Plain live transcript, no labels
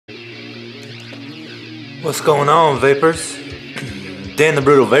What's going on, vapors? Dan the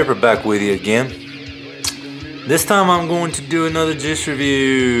Brutal Vaper back with you again. This time I'm going to do another juice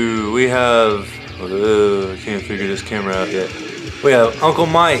review. We have, I can't figure this camera out yet. We have Uncle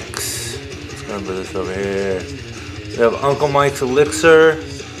Mike's. Let's go and put this over here. We have Uncle Mike's Elixir.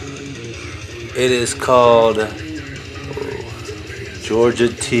 It is called Georgia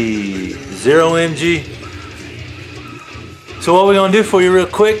Tea 0 mg. So what we're gonna do for you real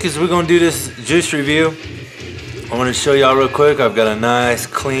quick is we're gonna do this juice review. I'm gonna show y'all real quick. I've got a nice,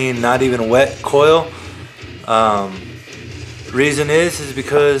 clean, not even wet coil. Reason is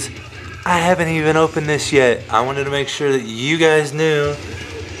because I haven't even opened this yet. I wanted to make sure that you guys knew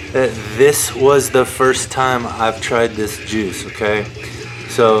that this was the first time I've tried this juice, okay?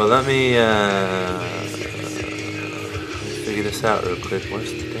 So let me figure this out real quick.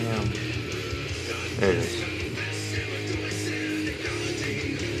 Where's the damn... There it is.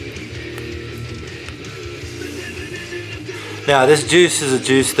 Now this juice is a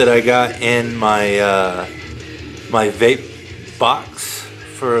juice that I got in my my vape box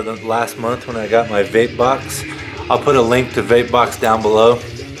for the last month when I got my vape box. I'll put a link to vape box down below.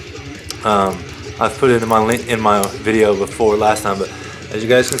 I've put it in my link in my video before last time, but as you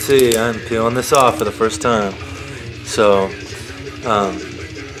guys can see, I'm peeling this off for the first time. So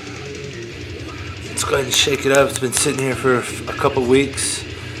let's go ahead and shake it up. It's been sitting here for a couple weeks.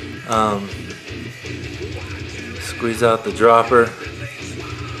 Squeeze out the dropper,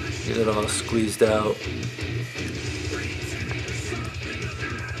 get it all squeezed out.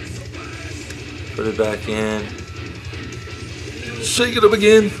 Put it back in. Shake it up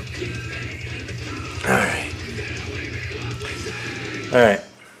again. Alright. Alright.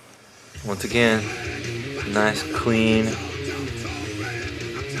 Once again, nice, clean,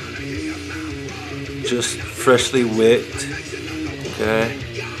 just freshly wicked. Okay.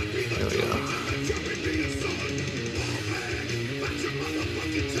 There we go.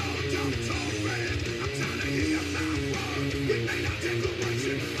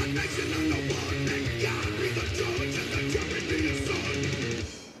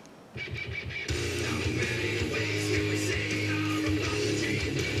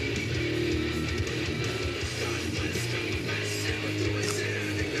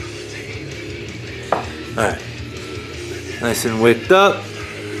 Alright, nice and wicked up,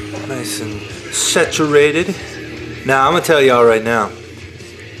 nice and saturated. Now I'm going to tell y'all right now,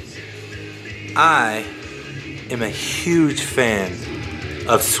 I am a huge fan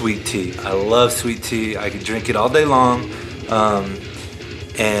of sweet tea. I love sweet tea. I could drink it all day long.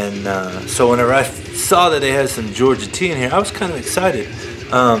 So whenever I saw that they had some Georgia tea in here, I was kind of excited.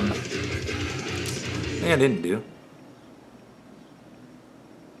 Thing I didn't do.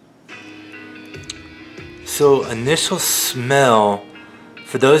 So initial smell,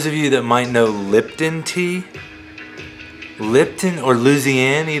 for those of you that might know Lipton tea, Lipton or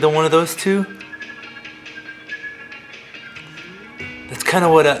Louisiana, either one of those two. That's kind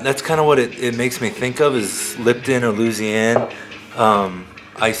of what it makes me think of, is Lipton or Louisiana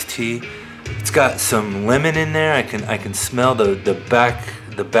iced tea. It's got some lemon in there. I can smell the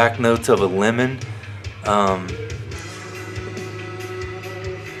back notes of a lemon.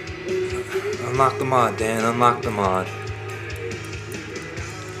 Unlock the mod, Dan. Unlock the mod.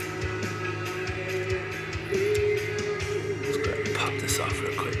 Let's go ahead and pop this off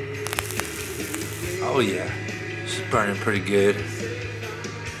real quick. Oh yeah, she's burning pretty good.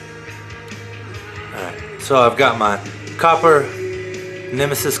 Alright, so I've got my copper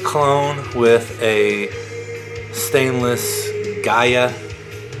Nemesis clone with a stainless Gaia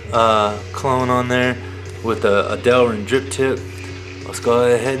clone on there with a Delrin drip tip. Let's go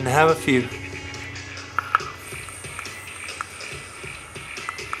ahead and have a few.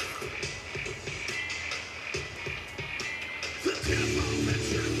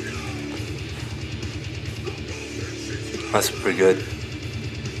 That's pretty good.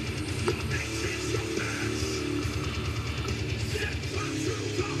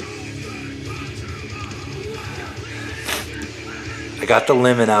 I got the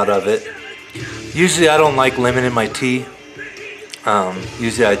lemon out of it. Usually I don't like lemon in my tea.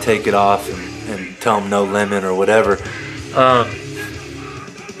 Usually I take it off and tell them no lemon or whatever.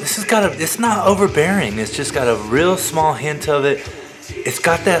 This has got it's not overbearing. It's just got a real small hint of it. It's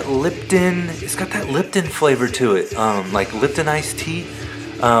got that Lipton flavor to it, like Lipton iced tea.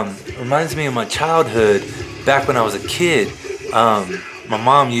 Reminds me of my childhood, back when I was a kid. My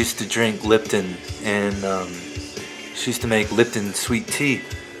mom used to drink Lipton, and she used to make Lipton sweet tea.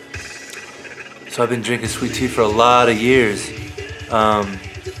 So I've been drinking sweet tea for a lot of years.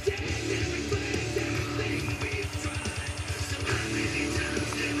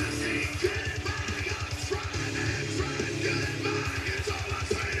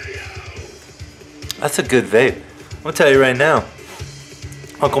 That's a good vape. I'm gonna tell you right now,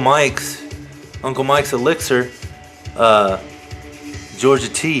 Uncle Mike's Elixir, Georgia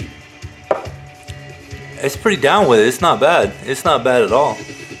Tea. It's pretty down with it. It's not bad. It's not bad at all.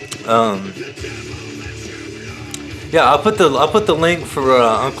 Yeah, I'll put the link for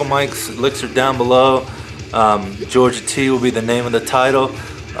Uncle Mike's Elixir down below. Georgia Tea will be the name of the title.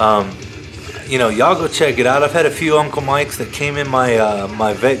 You know, y'all go check it out. I've had a few Uncle Mike's that came in my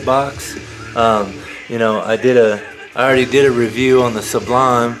my vape box. You know, I already did a review on the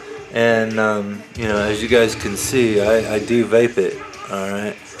Sublime, and you know, as you guys can see, I do vape it. All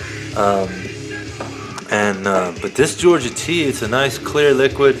right. But this Georgia Tea, it's a nice clear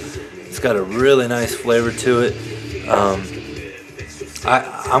liquid. It's got a really nice flavor to it.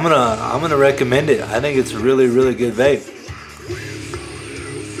 I'm gonna recommend it. I think it's a really, really good vape.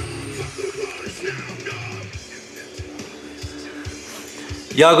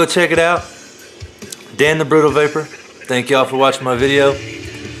 Y'all go check it out. Dan the Brutal Vaper. Thank y'all for watching my video.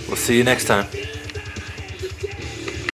 We'll see you next time.